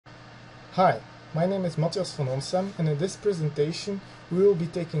Hi, my name is Matthias van Onsem, and in this presentation we will be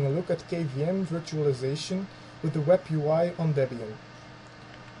taking a look at KVM virtualization with the web UI on Debian.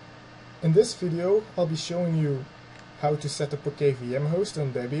 In this video I'll be showing you how to set up a KVM host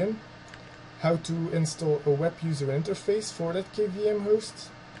on Debian, how to install a web user interface for that KVM host,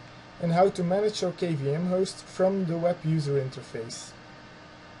 and how to manage our KVM host from the web user interface.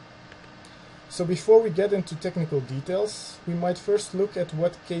 So before we get into technical details, we might first look at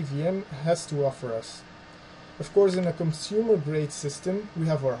what KVM has to offer us. Of course, in a consumer-grade system, we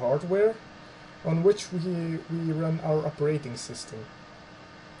have our hardware, on which we run our operating system.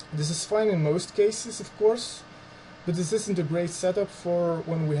 This is fine in most cases, of course, but this isn't a great setup for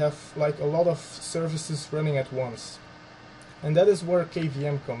when we have like a lot of services running at once. And that is where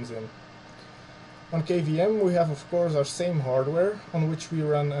KVM comes in. On KVM we have of course our same hardware on which we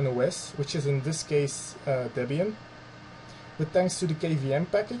run an OS, which is in this case Debian. But thanks to the KVM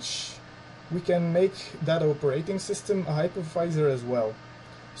package we can make that operating system a hypervisor as well,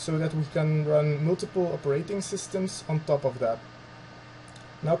 so that we can run multiple operating systems on top of that.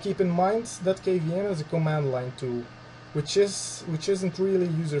 Now keep in mind that KVM is a command line tool, which isn't really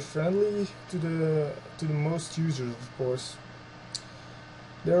user friendly to the most users, of course.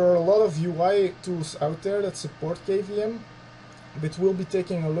 There are a lot of UI tools out there that support KVM, but we'll be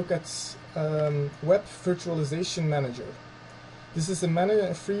taking a look at WebVirtMgr. This is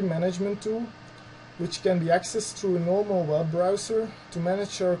a free management tool which can be accessed through a normal web browser to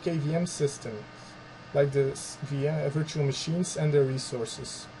manage our KVM system, like the virtual machines and their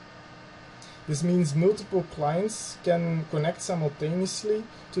resources. This means multiple clients can connect simultaneously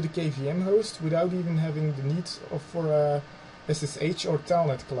to the KVM host without even having the need for a SSH or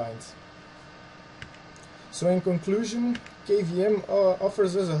Telnet client. So in conclusion, KVM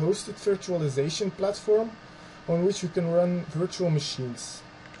offers us a hosted virtualization platform on which we can run virtual machines.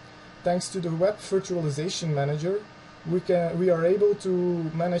 Thanks to the Web Virtualization Manager, we are able to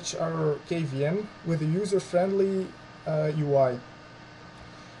manage our KVM with a user-friendly UI.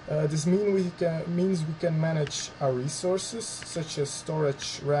 This means we can manage our resources such as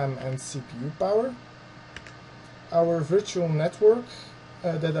storage, RAM and CPU power, our virtual network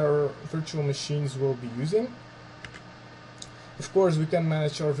that our virtual machines will be using. Of course, we can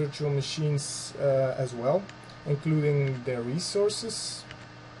manage our virtual machines as well, including their resources,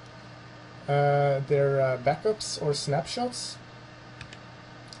 their backups or snapshots,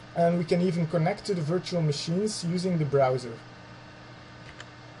 and we can even connect to the virtual machines using the browser.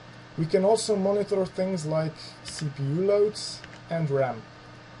 We can also monitor things like CPU loads and RAM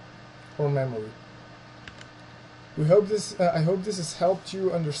or memory. I hope this has helped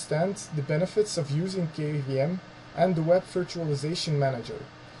you understand the benefits of using KVM and the Web Virtualization Manager.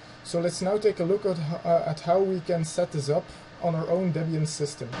 So let's now take a look at how we can set this up on our own Debian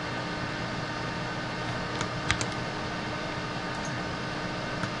system.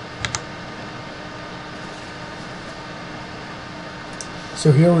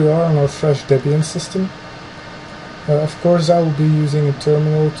 So here we are on our fresh Debian system. Of course I will be using a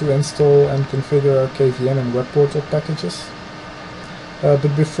terminal to install and configure our KVM and web portal packages.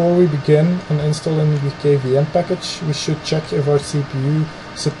 But before we begin on installing the KVM package, we should check if our CPU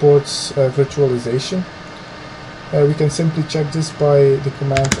supports virtualization. We can simply check this by the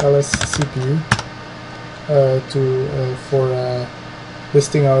command ls-cpu for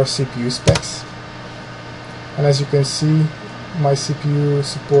listing our CPU specs. And as you can see, my CPU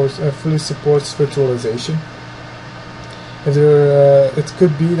fully supports virtualization. It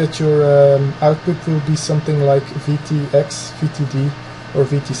could be that your output will be something like VTX, VTD or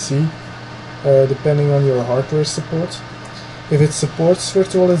VTC, depending on your hardware support. If it supports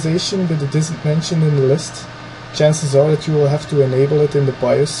virtualization but it isn't mentioned in the list, chances are that you will have to enable it in the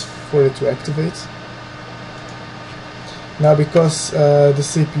BIOS for it to activate. Now because the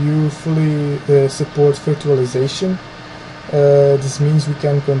CPU fully supports virtualization, this means we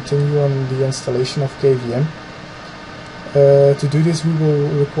can continue on the installation of KVM. To do this we will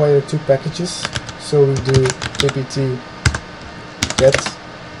require two packages, so we do apt get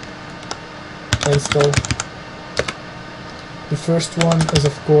install. The first one is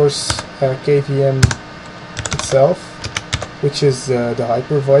of course KVM itself, which is the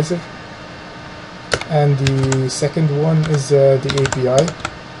hypervisor, and the second one is the API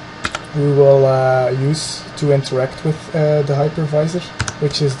we will use to interact with the hypervisor,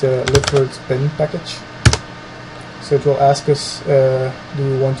 which is the WebVirtMgr package. So it will ask us, do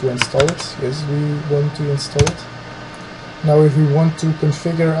we want to install it? Yes, we want to install it. Now if we want to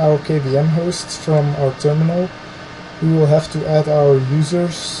configure our KVM hosts from our terminal, we will have to add our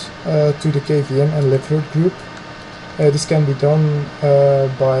users to the KVM and LibVirt group This can be done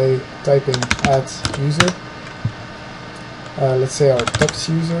by typing add user. Let's say our tux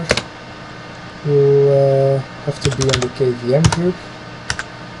user will have to be in the KVM group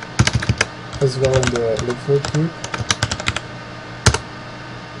as well in the LibVirt group.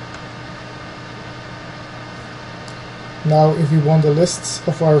 Now if we want a list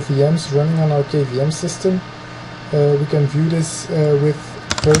of our VMs running on our KVM system, we can view this with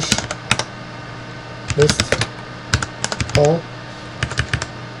first list all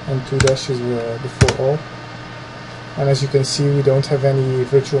and 2 dashes before all. And as you can see, we don't have any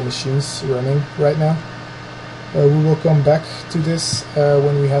virtual machines running right now. We will come back to this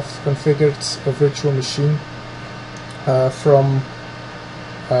when we have configured a virtual machine from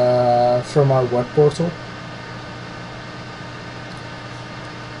our web portal.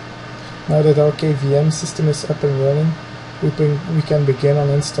 Now that our KVM system is up and running, we can begin on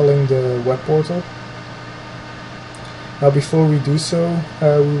installing the web portal. Now before we do so,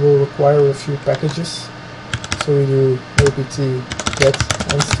 we will require a few packages. So we do apt get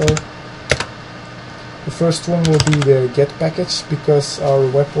install. The first one will be the get package, because our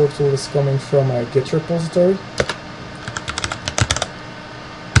web portal is coming from a Git repository.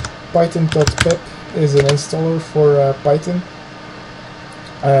 Python.pip is an installer for Python,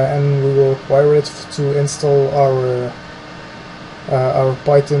 and we will require it to install our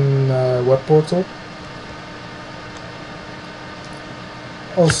Python web portal.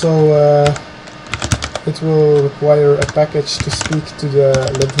 Also, it will require a package to speak to the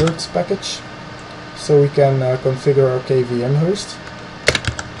LibVirt package, so we can configure our KVM host.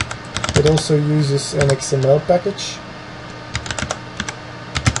 It also uses an XML package.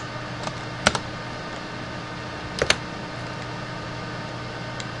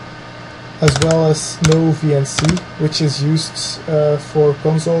 As well as no VNC, which is used for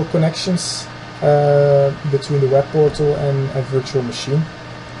console connections between the web portal and a virtual machine.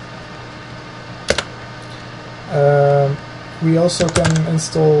 We also can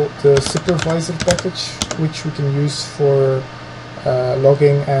install the supervisor package, which we can use for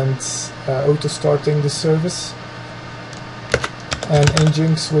logging and auto-starting the service. And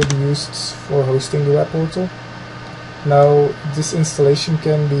Nginx will be used for hosting the web portal. Now this installation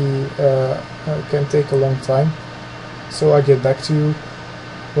can take a long time, so I'll get back to you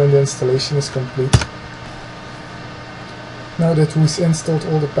when the installation is complete. Now that we've installed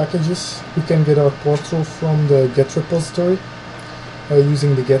all the packages, we can get our portal from the Git repository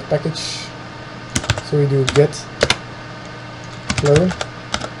using the get package. So we do get clone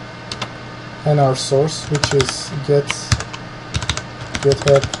and our source, which is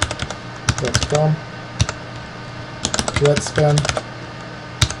github.com redspan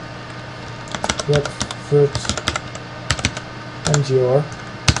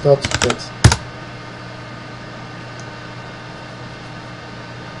WebVirtMgr.git.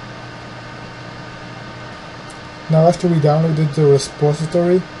 Now after we downloaded the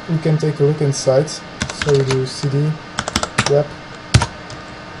repository, we can take a look inside. So we do cd web.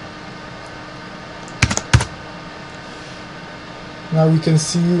 Now we can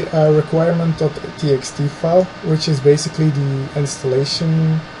see a requirement.txt file, which is basically the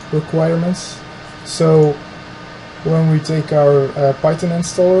installation requirements. So when we take our Python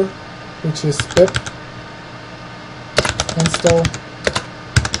installer, which is pip install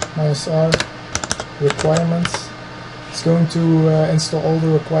 -r requirements, it's going to install all the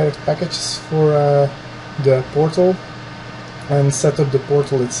required packages for the portal and set up the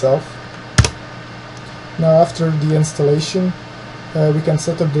portal itself. Now after the installation, we can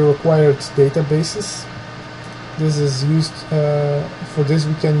set up the required databases. This is used, for this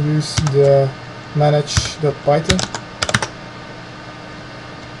we can use the manage.python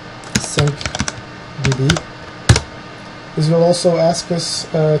syncdb. This will also ask us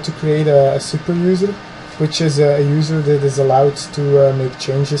to create a super user, which is a user that is allowed to make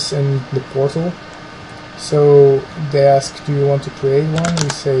changes in the portal. So they ask, do you want to create one? We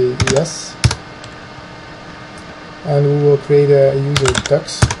say yes. And we will create a user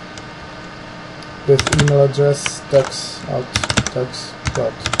tux with email address tux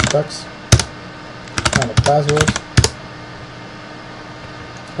and a password.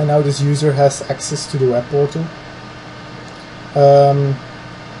 And now this user has access to the web portal.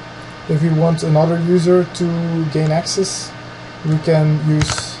 If we want another user to gain access, we can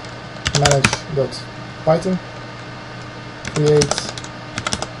use manage.python, create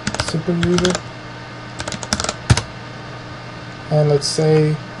super user, and let's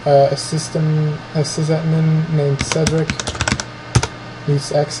say a sysadmin named Cedric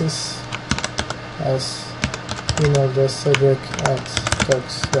needs access as email address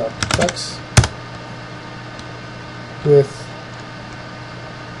cedric@tux.tux. with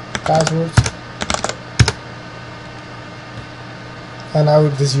password. And now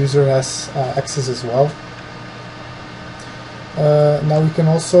this user has access as well. Now we can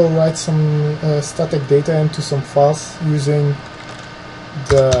also write some static data into some files using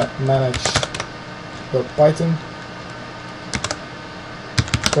the manage.python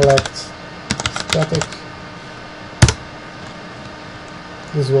collect static.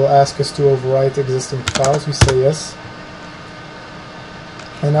 This will ask us to overwrite existing files. We say yes.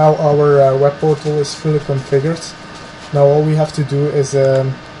 And now our web portal is fully configured. Now all we have to do is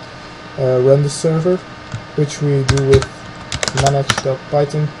run the server, which we do with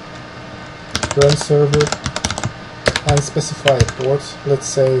manage.python run server and specify a port, let's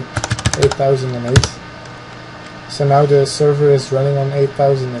say 8008. So now the server is running on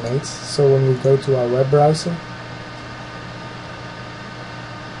 8008. So when we go to our web browser,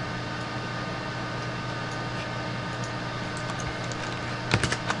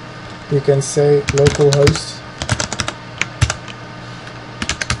 we can say localhost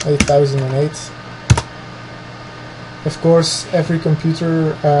 8008. Of course, every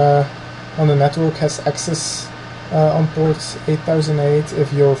computer on the network has access on port 8008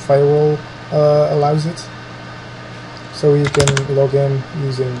 if your firewall allows it. So you can log in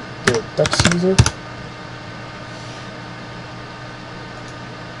using the Tux user.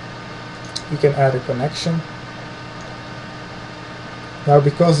 You can add a connection. Now,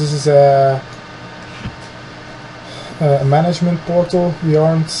 because this is a management portal, we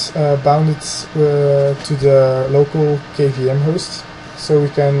aren't bounded to the local KVM host, so we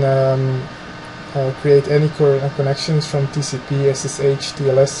can create any connections from TCP, SSH,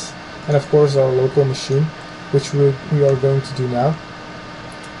 TLS, and of course our local machine, which we are going to do now.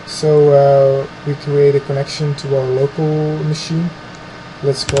 So we create a connection to our local machine.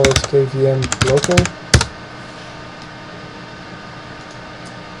 Let's call it KVM local.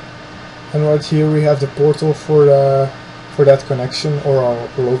 And right here we have the portal for that connection, or our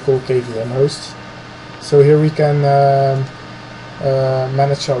local KVM host. So here we can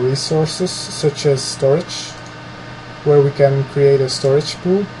manage our resources, such as storage, where we can create a storage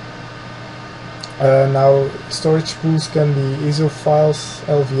pool. Now storage pools can be ISO files,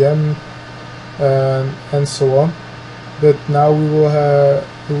 LVM, and so on. But now we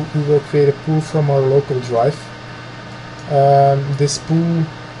will create a pool from our local drive. This pool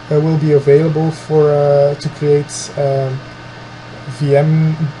will be available for to create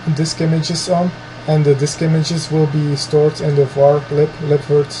VM disk images on, and the disk images will be stored in the var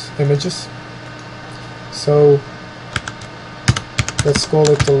libvirt images. So let's call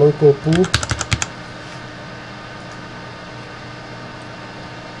it the local pool.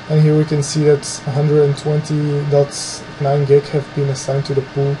 And here we can see that 120.9 gig have been assigned to the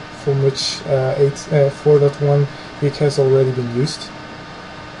pool, from which 4.1 gig has already been used.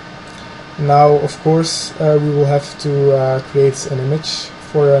 Now, of course, we will have to create an image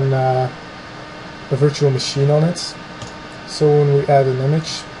for a virtual machine on it. So when we add an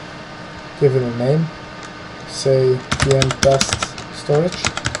image, give it a name, say VM test storage,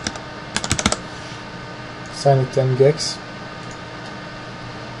 assign it 10 gigs.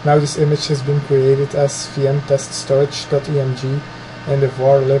 Now this image has been created as VM test storage.emg in the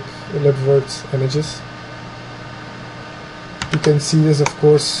var libvirt images. You can see this, of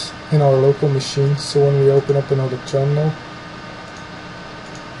course, in our local machine. So when we open up another terminal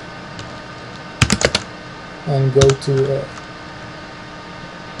and go to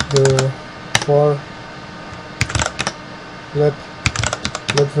the var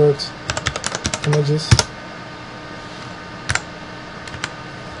libvirt images,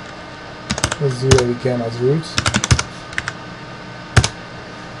 let's do it again as root.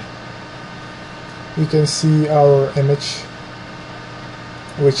 You can see our image,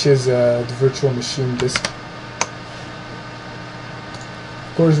 which is the virtual machine disk.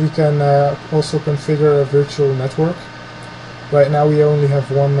 Of course, we can also configure a virtual network. Right now we only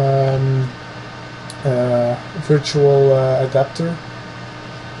have one virtual adapter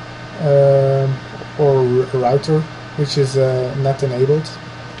or router, which is net enabled.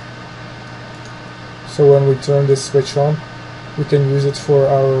 So when we turn this switch on, we can use it for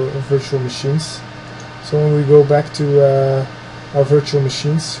our virtual machines. So when we go back to our virtual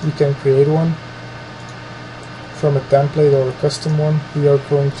machines, we can create one from a template or a custom one. We are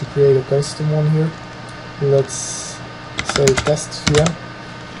going to create a custom one here. Let's say test VM,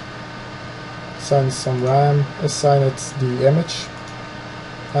 assign some RAM, assign it the image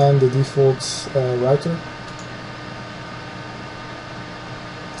and the default router.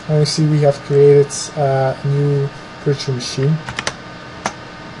 And you see we have created a new virtual machine.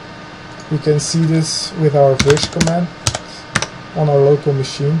 We can see this with our virsh command on our local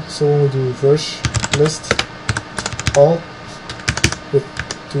machine. So when we do virsh list all with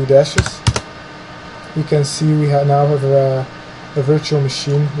 2 dashes, we can see we now have a virtual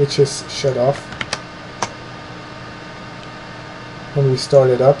machine which is shut off. When we start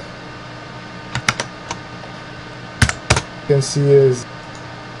it up, you can see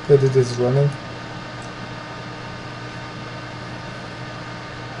that it is running.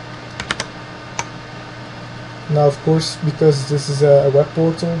 Now, of course, because this is a web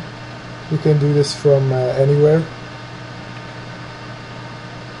portal, we can do this from anywhere.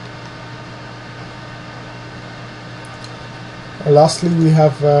 Lastly, we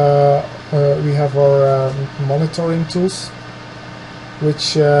have our monitoring tools,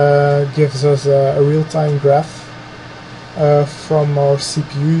 which gives us a real-time graph from our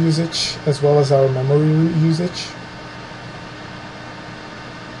CPU usage as well as our memory usage.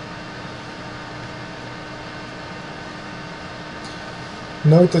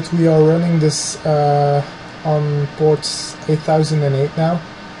 Note that we are running this on port 8008 now.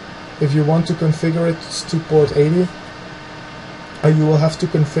 If you want to configure it to port 80, you will have to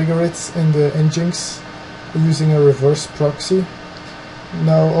configure it in the Nginx using a reverse proxy.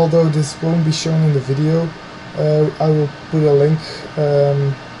 Now, although this won't be shown in the video, I will put a link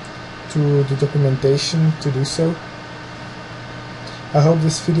to the documentation to do so. I hope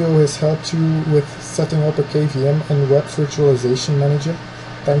this video has helped you with setting up a KVM and web virtualization manager.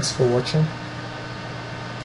 Thanks for watching.